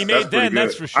 More than he made then,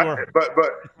 that's for sure. But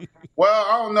well,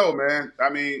 I don't know, man. I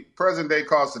mean, present day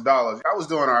costs $1. I was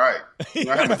doing all right. You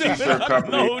know, I have a t-shirt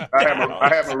company.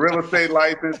 I have a real estate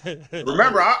license.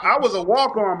 Remember, I was a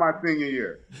walk-on my senior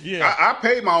year. Yeah. I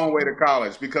paid my own way to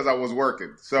college because I was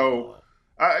working. So,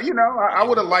 I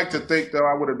would have liked to think though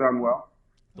I would have done well.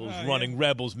 Those running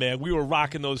rebels, man. We were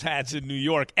rocking those hats in New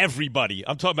York. Everybody.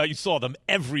 I'm talking about you saw them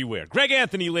everywhere. Greg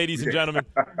Anthony, ladies and gentlemen.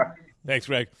 Thanks,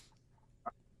 Greg.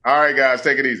 All right, guys.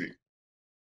 Take it easy.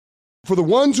 For the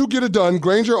ones who get it done,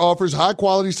 Grainger offers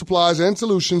high-quality supplies and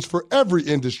solutions for every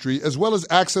industry, as well as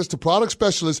access to product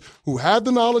specialists who have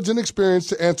the knowledge and experience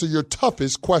to answer your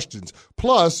toughest questions.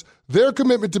 Plus, their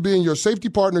commitment to being your safety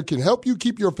partner can help you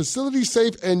keep your facility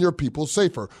safe and your people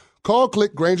safer. Call,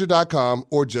 click Grainger.com,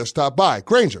 or just stop by.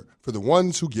 Grainger, for the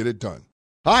ones who get it done.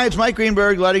 Hi, it's Mike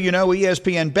Greenberg letting you know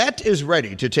ESPN Bet is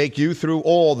ready to take you through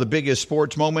all the biggest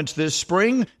sports moments this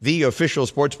spring. The official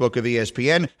sportsbook of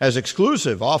ESPN has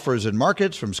exclusive offers and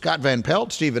markets from Scott Van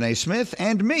Pelt, Stephen A. Smith,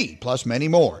 and me, plus many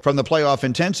more. From the playoff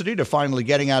intensity to finally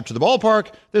getting out to the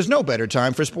ballpark, there's no better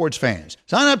time for sports fans.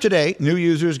 Sign up today. New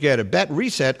users get a bet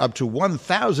reset up to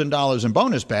 $1,000 in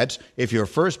bonus bets if your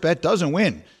first bet doesn't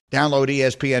win. Download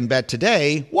ESPN Bet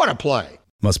today. What a play.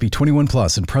 Must be 21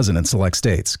 plus and present in select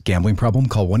states. Gambling problem?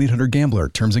 Call 1-800-GAMBLER.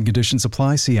 Terms and conditions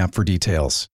apply. See app for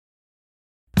details.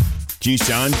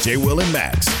 Keyshawn, J. Will, and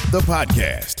Max, the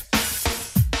podcast.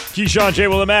 Keyshawn, J.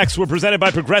 Will, and Max, we're presented by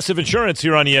Progressive Insurance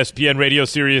here on ESPN Radio,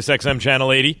 Sirius XM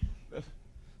Channel 80.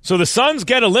 So the Suns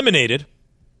get eliminated.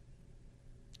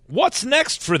 What's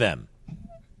next for them?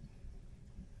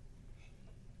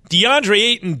 DeAndre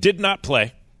Ayton did not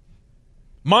play.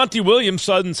 Monty Williams,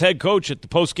 Suns head coach, at the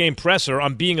post-game presser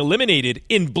on being eliminated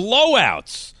in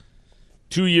blowouts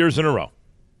 2 years in a row.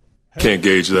 Can't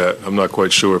gauge that. I'm not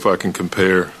quite sure if I can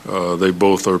compare. They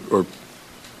both are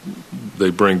they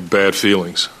bring bad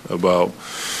feelings about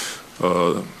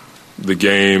the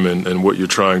game and what you're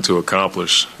trying to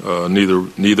accomplish.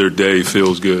 Neither day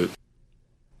feels good.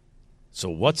 So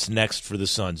what's next for the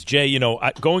Suns? Jay,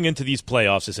 going into these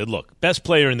playoffs, I said, look, best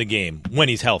player in the game when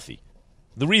he's healthy.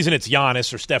 The reason it's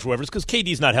Giannis or Steph or whoever is because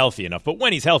KD's not healthy enough. But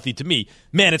when he's healthy, to me,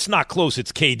 man, it's not close.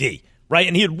 It's KD, right?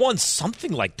 And he had won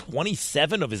something like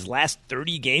 27 of his last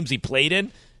 30 games he played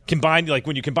in, combined, like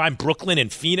when you combine Brooklyn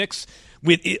and Phoenix,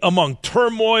 amongst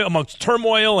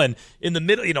turmoil and in the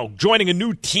middle, joining a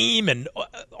new team and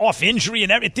off injury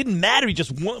and everything. It didn't matter. He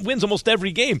just wins almost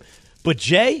every game. But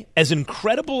Jay, as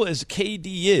incredible as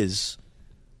KD is,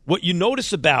 what you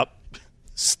notice about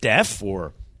Steph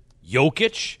or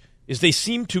Jokic is they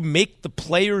seem to make the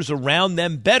players around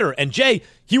them better. And, Jay,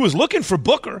 he was looking for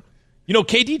Booker.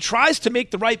 KD tries to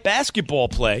make the right basketball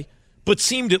play, but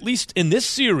seemed, at least in this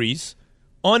series,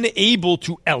 unable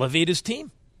to elevate his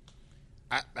team.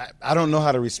 I don't know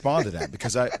how to respond to that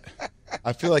because I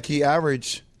feel like he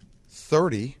averaged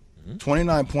 30,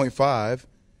 29.5,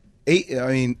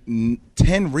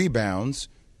 10 rebounds.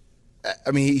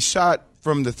 He shot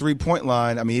from the three-point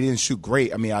line. He didn't shoot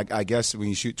great. I guess when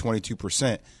you shoot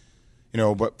 22%,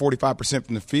 but 45%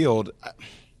 from the field.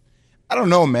 I don't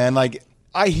know, man.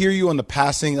 I hear you on the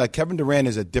passing. Kevin Durant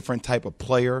is a different type of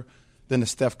player than a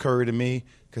Steph Curry to me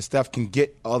because Steph can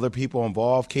get other people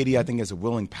involved. KD, I think, is a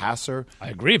willing passer. I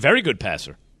agree. Very good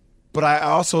passer. But I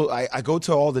also go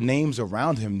to all the names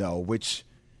around him, though, which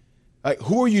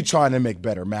who are you trying to make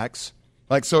better, Max?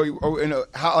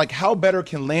 How better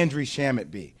can Landry Shamet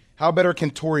be? How better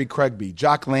can Torrey Craig be?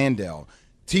 Jock Landale,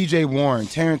 T.J. Warren,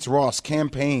 Terrence Ross,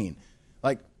 Campaign.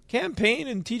 Campaign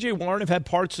and T.J. Warren have had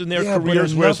parts in their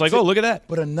careers where it's look at that.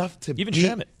 But enough to even beat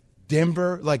Shamet.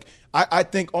 Denver. I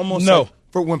think almost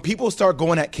for when people start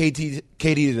going at KD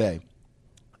today,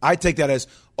 I take that as,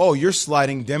 you're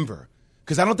sliding Denver.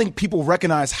 Because I don't think people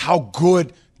recognize how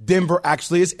good Denver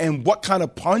actually is and what kind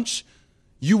of punch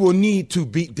you will need to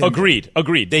beat Denver.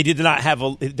 Agreed. They did not have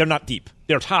they're not deep.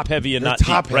 They're top heavy and not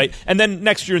deep, right? And then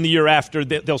next year and the year after,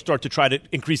 they'll start to try to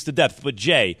increase the depth. But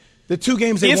Jay, the two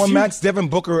games they won, Max, Devin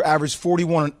Booker averaged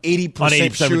 41 on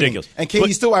 80% shooting. Ridiculous. And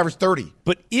KD still averaged 30.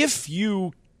 But if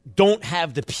you don't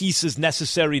have the pieces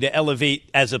necessary to elevate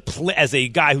as a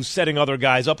guy who's setting other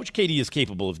guys up, which KD is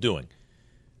capable of doing,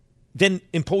 then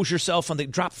impose yourself on the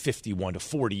drop 51 to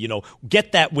 40,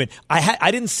 get that win.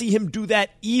 I didn't see him do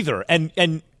that either.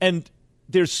 And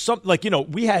there's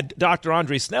something we had Dr.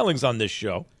 Andre Snellings on this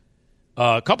show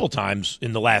a couple times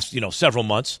in the last, several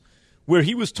months, where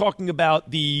he was talking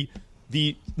about the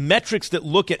metrics that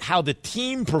look at how the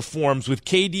team performs with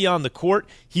KD on the court.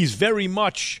 He's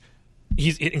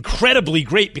incredibly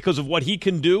great because of what he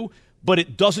can do, but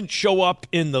it doesn't show up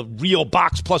in the real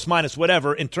box plus minus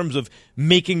whatever in terms of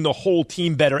making the whole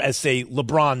team better as, say,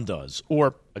 LeBron does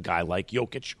or a guy like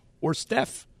Jokic or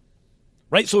Steph,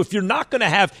 right? So if you're not going to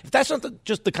have – if that's not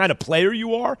just the kind of player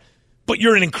you are, but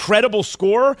you're an incredible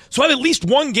scorer, so have at least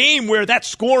one game where that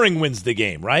scoring wins the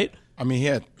game, right? I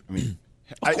mean,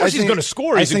 of course he's going to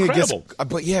score. He's incredible.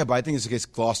 But I think it gets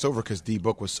glossed over because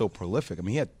D-Book was so prolific. I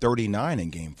mean, he had 39 in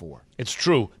Game 4. It's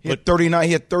true. He had 39.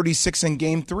 He had 36 in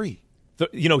Game 3.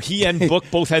 He and Book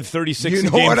both had 36 in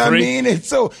Game 3. You know what I mean? It's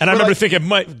so. And I remember thinking,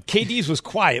 KD's was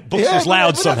quiet. Book's was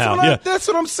loud somehow. That's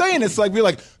what I'm saying. It's like,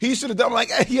 he should have done,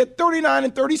 he had 39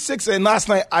 and 36. And last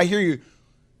night, I hear you,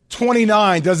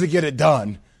 29 doesn't get it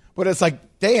done. But it's like,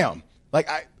 damn.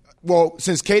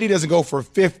 Since KD doesn't go for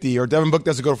 50 or Devin Book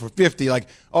doesn't go for 50,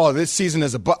 this season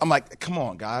is I'm like, come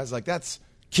on, guys. That's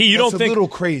Key, a little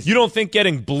crazy. You don't think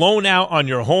getting blown out on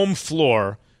your home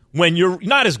floor when you're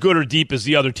not as good or deep as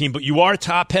the other team, but you are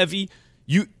top heavy,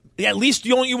 at least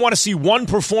you want to see one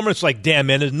performance like, damn,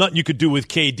 man, there's nothing you could do with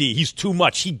KD. He's too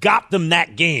much. He got them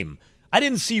that game. I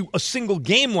didn't see a single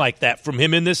game like that from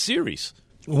him in this series.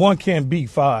 1 can't beat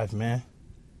 5, man.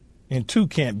 And 2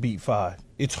 can't beat 5.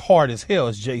 It's hard as hell,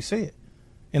 as Jay said.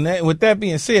 And with that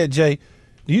being said, Jay,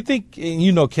 do you think, and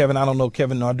you know Kevin, I don't know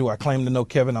Kevin, nor do I claim to know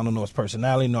Kevin. I don't know his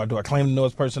personality, nor do I claim to know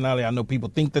his personality. I know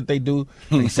people think that they do.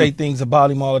 They say things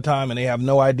about him all the time, and they have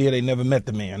no idea. They never met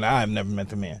the man. I have never met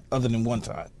the man, other than one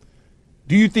time.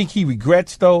 Do you think he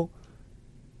regrets, though,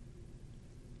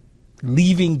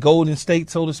 leaving Golden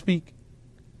State, so to speak?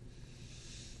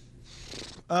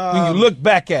 When you look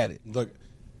back at it. Look,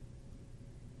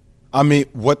 I mean,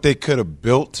 what they could have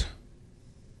built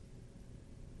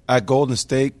at Golden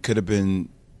State could have been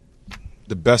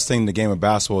the best thing the game of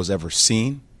basketball has ever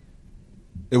seen.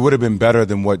 It would have been better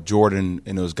than what Jordan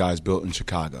and those guys built in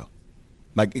Chicago.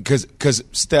 Because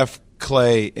Steph,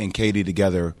 Clay, and KD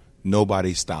together,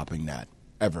 nobody's stopping that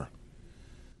ever.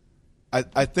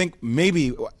 I think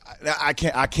maybe I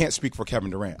can't speak for Kevin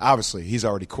Durant. Obviously, he's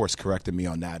already course corrected me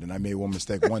on that, and I made one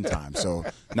mistake one time, so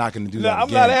not going to do that again.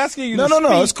 I'm not asking you. No.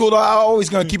 It's cool. I'm always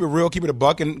going to keep it real, keep it a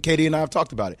buck, and Katie and I have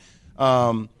talked about it.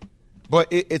 But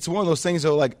it's one of those things,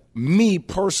 though, like me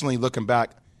personally looking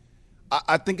back,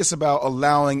 I think it's about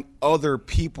allowing other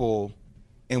people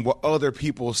and what other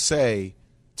people say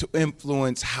to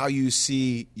influence how you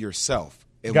see yourself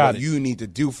and what you need to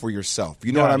do for yourself.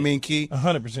 You know what I mean, Key?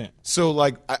 100%. So,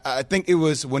 I think it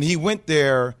was when he went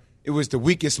there, it was the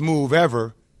weakest move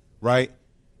ever, right?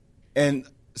 And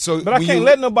so, but I can't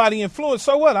let nobody influence.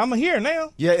 So what? I'm here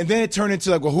now. Yeah, and then it turned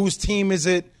into well, whose team is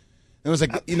it? It was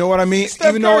like, you know what I mean?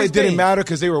 Even though it didn't matter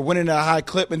because they were winning at a high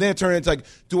clip. And then it turned into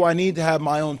do I need to have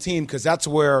my own team? Because that's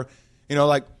where,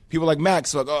 people like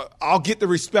Max, I'll get the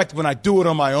respect when I do it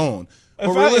on my own.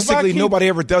 But realistically, nobody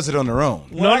ever does it on their own.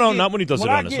 Not when he does it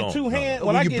on his own.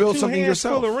 When I get two hands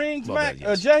full of rings, Mac,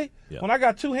 Jay, when I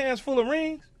got 2 hands full of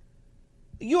rings,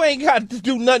 you ain't got to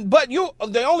do nothing but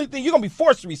the only thing, you're going to be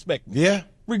forced to respect me. Yeah.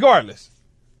 Regardless.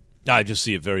 I just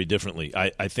see it very differently.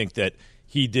 I think that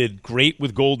he did great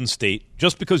with Golden State.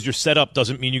 Just because you're set up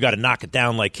doesn't mean you got to knock it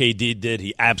down like KD did.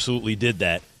 He absolutely did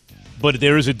that. But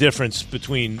there is a difference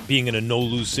between being in a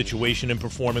no-lose situation and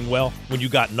performing well. When you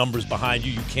got numbers behind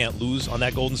you, you can't lose on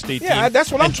that Golden State team. Yeah,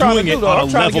 that's what I'm trying to do, though. I'm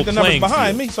trying to get the numbers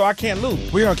behind me so I can't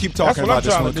lose. We're going to keep talking about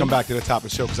this when we come back to the top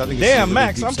of the show because I think it's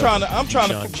Max, I'm trying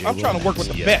to work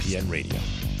with the best. Radio.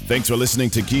 Thanks for listening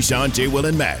to Keyshawn, J. Will,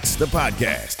 and Max, the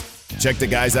podcast. Check the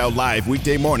guys out live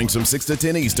weekday mornings from 6 to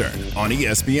 10 Eastern on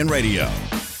ESPN Radio.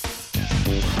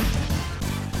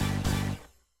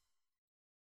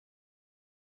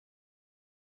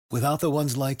 Without the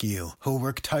ones like you, who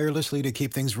work tirelessly to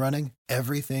keep things running,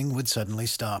 everything would suddenly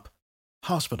stop.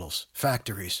 Hospitals,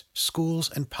 factories,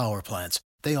 schools, and power plants,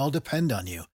 they all depend on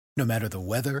you. No matter the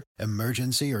weather,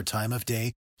 emergency, or time of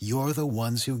day, you're the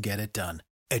ones who get it done.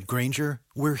 At Grainger,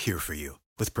 we're here for you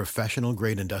with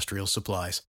professional-grade industrial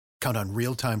supplies. Count on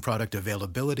real-time product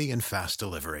availability and fast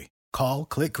delivery. Call,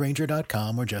 click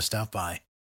Grainger.com, or just stop by.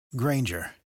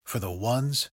 Grainger, for the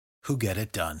ones who get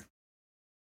it done.